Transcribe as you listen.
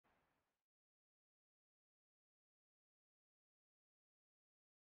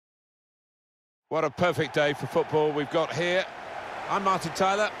What a perfect day for football we've got here. I'm Martin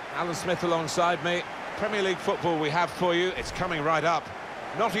Tyler, Alan Smith alongside me. Premier League football we have for you. It's coming right up.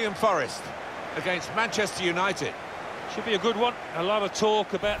 Nottingham Forest against Manchester United. Should be a good one. A lot of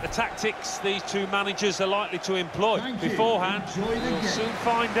talk about the tactics these two managers are likely to employ beforehand. We'll soon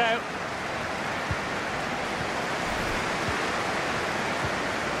find out.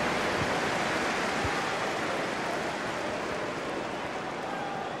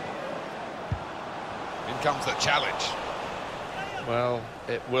 In comes the challenge. Well,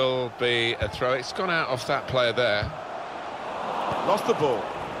 it will be a throw. It's gone out off that player there. Lost the ball.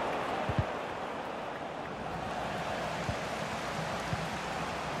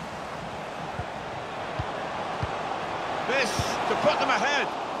 This to put them ahead.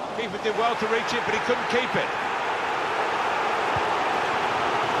 Keeper did well to reach it, but he couldn't keep it.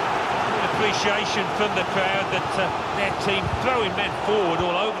 Appreciation from the crowd that their team throwing men forward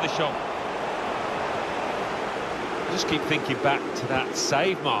all over the shop. I just keep thinking back to that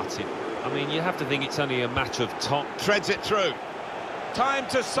save, Martin. I mean, you have to think it's only a matter of time. Threads it through. Time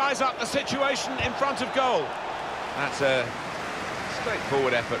to size up the situation in front of goal. That's a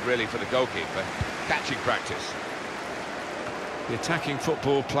straightforward effort, really, for the goalkeeper. Catching practice. The attacking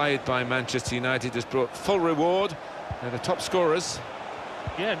football played by Manchester United has brought full reward. They're the top scorers.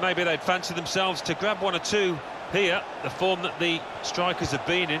 Yeah, maybe they'd fancy themselves to grab one or two here, the form that the strikers have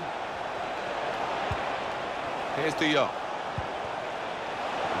been in. Here's De Jong.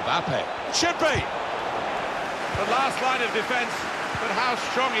 Mbappe. It should be! The last line of defence, but how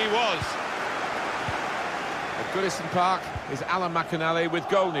strong he was. At Goodison Park is Alan McInally with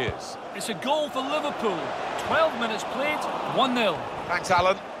goal news. It's a goal for Liverpool. 12 minutes played, 1-0. Thanks,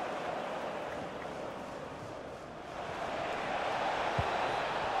 Alan.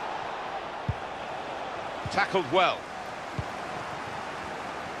 Tackled well.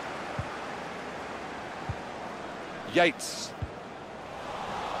 Yates.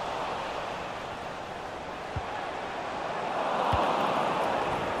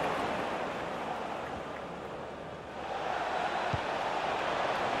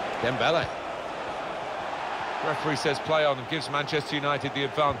 Dembele. Referee says play on and gives Manchester United the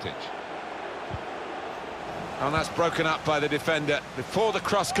advantage. And that's broken up by the defender before the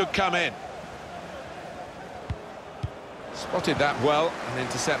cross could come in. Spotted that well and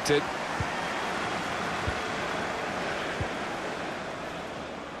intercepted.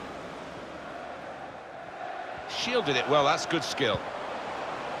 Shielded it well, that's good skill.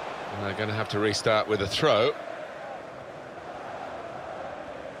 And they're going to have to restart with a throw.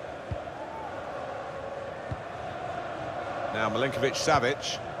 Now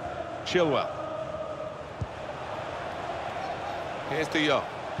Milinkovic-Savic, Chilwell. Here's De Jong.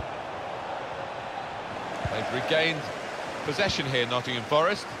 They've regained possession here, Nottingham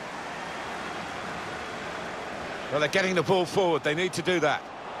Forest. Well, they're getting the ball forward, they need to do that.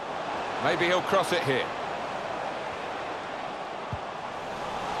 Maybe he'll cross it here.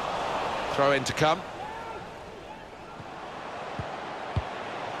 Throw in to come.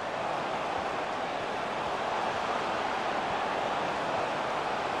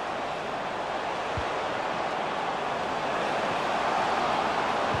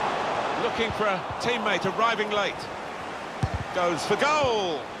 Looking for a teammate arriving late. Goes for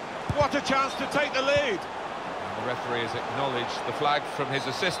goal. What a chance to take the lead. And the referee has acknowledged the flag from his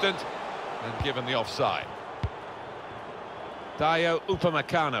assistant and given the offside. Dayo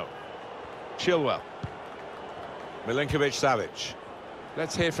Upamecano. Chilwell. Milinkovic-Savic.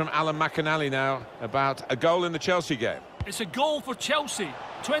 Let's hear from Alan McInally now about a goal in the Chelsea game. It's a goal for Chelsea.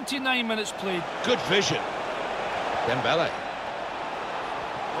 29 minutes played. Good vision. Dembele.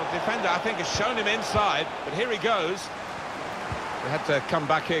 Well, defender, I think, has shown him inside, but here he goes. We had to come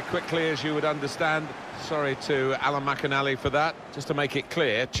back here quickly, as you would understand. Sorry to Alan McInally for that. Just to make it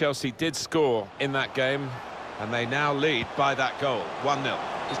clear, Chelsea did score in that game, and they now lead by that goal, 1-0.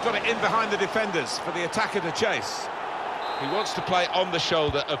 He's got it in behind the defenders for the attacker to chase. He wants to play on the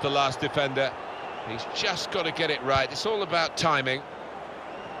shoulder of the last defender. He's just got to get it right. It's all about timing.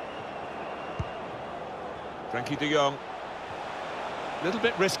 Frenkie de Jong. A little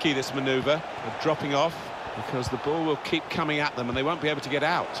bit risky, this manoeuvre of dropping off, because the ball will keep coming at them and they won't be able to get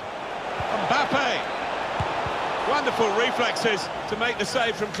out. Mbappe! Wonderful reflexes to make the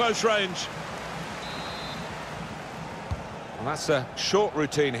save from close range. And that's a short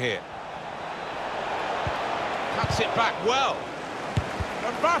routine here. Cuts it back well.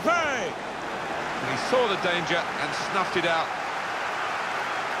 Mbappe! And he saw the danger and snuffed it out.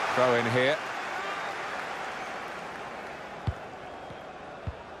 Throw in here.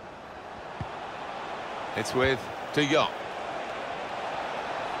 It's with De Jong.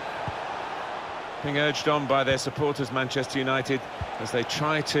 Being urged on by their supporters, Manchester United, as they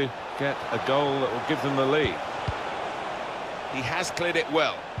try to get a goal that will give them the lead. He has cleared it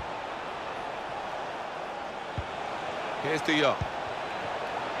well. Here's De Jong.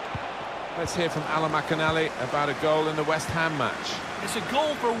 Let's hear from Alan McInally about a goal in the West Ham match. It's a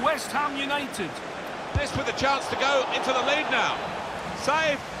goal for West Ham United. This with a chance to go into the lead now.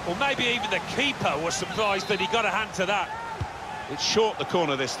 Save! Or maybe even the keeper was surprised that he got a hand to that. It's short the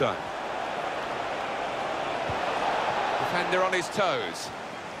corner this time. Defender on his toes.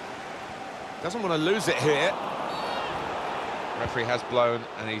 Doesn't want to lose it here. Referee has blown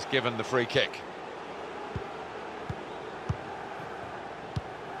and he's given the free kick.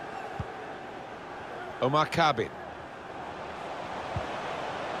 Omar Kabin.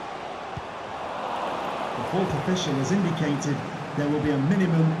 The fourth official has indicated there will be a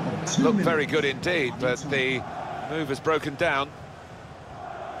minimum of 2 Looked minutes. very good indeed, but the move has broken down.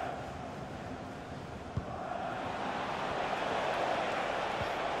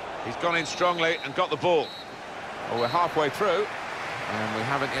 He's gone in strongly and got the ball. Well, we're halfway through, and we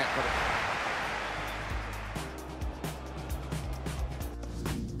haven't yet got it.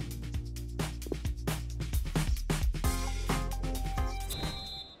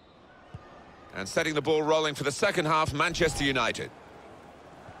 And setting the ball rolling for the second half, Manchester United.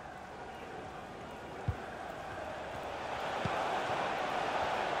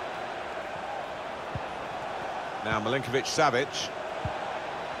 Now Milinkovic-Savic.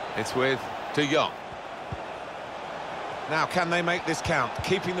 It's with De Jong. Now, can they make this count?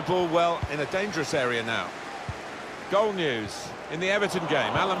 Keeping the ball well in a dangerous area now. Goal news in the Everton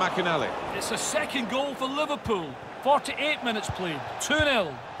game. Alan McInally. It's a second goal for Liverpool. 48 minutes played.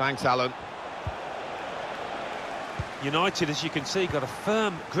 2-0. Thanks, Alan. United, as you can see, got a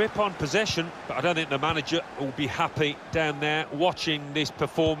firm grip on possession, but I don't think the manager will be happy down there watching this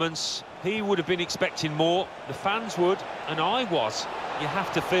performance. He would have been expecting more, the fans would, and I was. You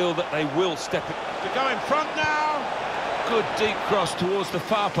have to feel that they will step it. To go in front now. Good deep cross towards the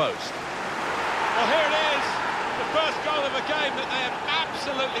far post. Well, here it is. The first goal of a game that they have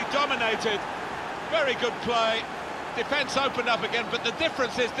absolutely dominated. Very good play. Defence opened up again, but the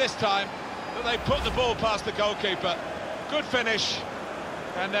difference is this time that they put the ball past the goalkeeper. Good finish,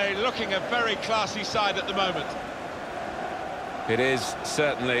 and they're looking a very classy side at the moment. It is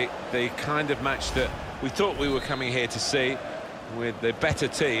certainly the kind of match that we thought we were coming here to see, with the better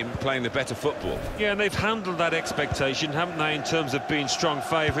team playing the better football. Yeah, and they've handled that expectation, haven't they, in terms of being strong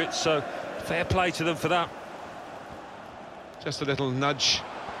favourites, so fair play to them for that. Just a little nudge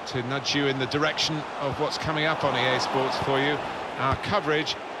to nudge you in the direction of what's coming up on EA Sports for you. Our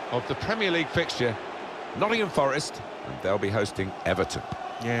coverage of the Premier League fixture, Nottingham Forest, and they'll be hosting Everton.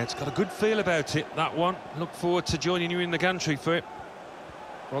 Yeah, it's got a good feel about it, that one. Look forward to joining you in the gantry for it.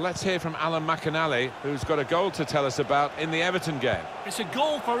 Well, let's hear from Alan McInally, who's got a goal to tell us about in the Everton game. It's a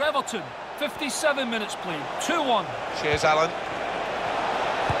goal for Everton. 57 minutes played. 2-1. Cheers, Alan.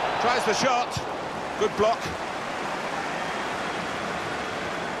 Tries the shot. Good block.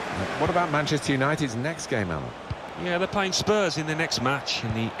 What about Manchester United's next game, Alan? Yeah, they're playing Spurs in the next match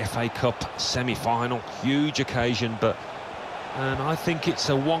in the FA Cup semi-final. Huge occasion, and I think it's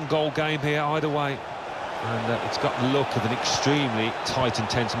a one-goal game here either way. And it's got the look of an extremely tight and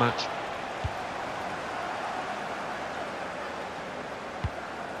tense match.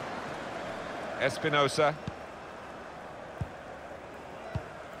 Espinosa.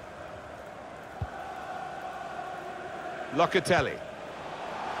 Locatelli.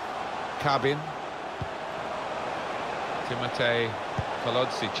 Kabin. Timotej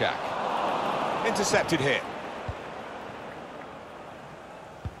Kolodziejczak. Intercepted here.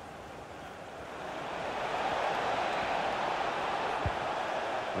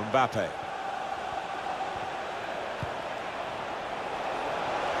 Mbappe.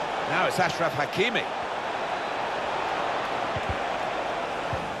 Now it's Ashraf Hakimi.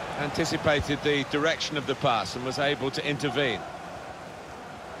 Anticipated the direction of the pass and was able to intervene.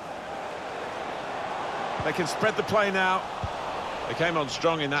 They can spread the play now. They came on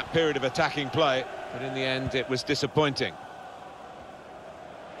strong in that period of attacking play, but in the end it was disappointing.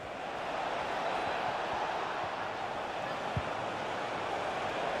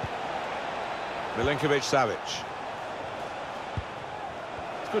 Milinkovic-Savic.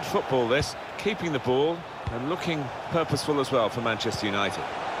 It's good football, this, keeping the ball and looking purposeful as well for Manchester United.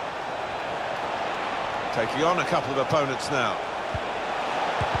 Taking on a couple of opponents now.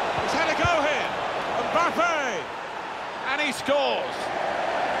 He's had a go here. Mbappe! And he scores.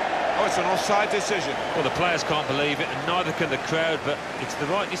 Oh, it's an offside decision. Well, the players can't believe it, and neither can the crowd, but it's the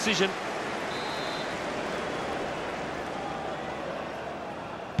right decision.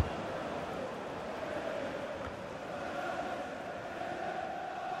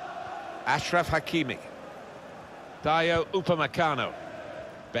 Ashraf Hakimi. Dayo Upamecano.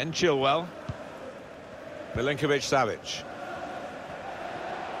 Ben Chilwell. Milinkovic-Savic.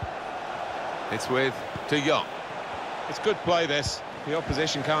 It's with De Jong. It's good play, this. The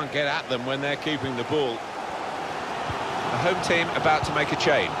opposition can't get at them when they're keeping the ball. The home team about to make a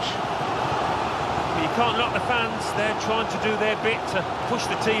change. You can't knock the fans. They're trying to do their bit to push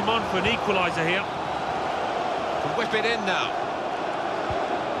the team on for an equaliser here. Can whip it in now.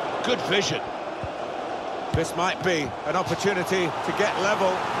 Good vision. This might be an opportunity to get level.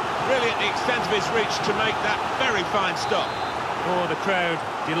 Really at the extent of his reach to make that very fine stop. Oh, the crowd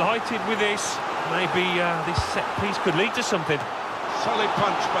delighted with this. Maybe this set piece could lead to something. Solid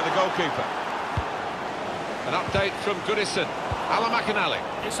punch by the goalkeeper. An update from Goodison. Alan McInally.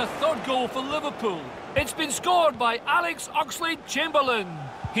 It's a third goal for Liverpool. It's been scored by Alex Oxlade-Chamberlain.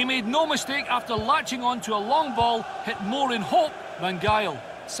 He made no mistake after latching on to a long ball, hit more in hope than guile.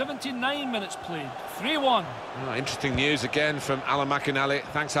 79 minutes played, 3-1. Oh, interesting news again from Alan McInally.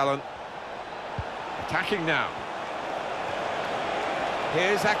 Thanks, Alan. Attacking now.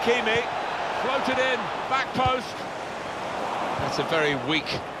 Here's Hakimi. Floated in, back post. That's a very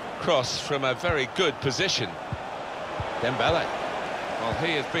weak cross from a very good position. Dembele. Well,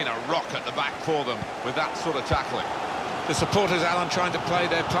 he has been a rock at the back for them with that sort of tackling. The supporters, Alan, trying to play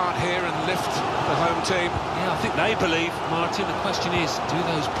their part here and lift the home team. Yeah, I think they believe, Martin. The question is, do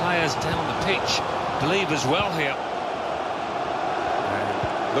those players down the pitch believe as well here?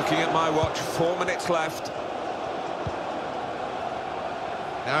 Looking at my watch, 4 minutes left.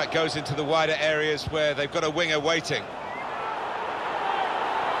 Now it goes into the wider areas where they've got a winger waiting.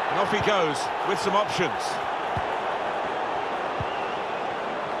 And off he goes with some options.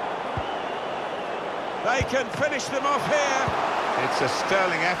 They can finish them off here. It's a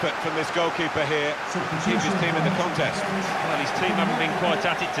sterling effort from this goalkeeper here to keep his team in the contest. Well, his team haven't been quite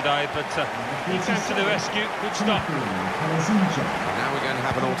at it today, but he came to the rescue. Good stop. Now we're going to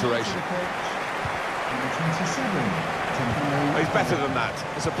have an alteration. He's better than that.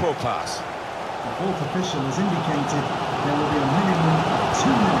 It's a poor pass. The fourth official has indicated there will be a minimum of 2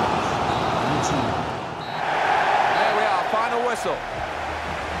 minutes. There we are, final whistle.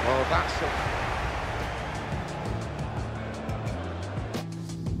 Well, that's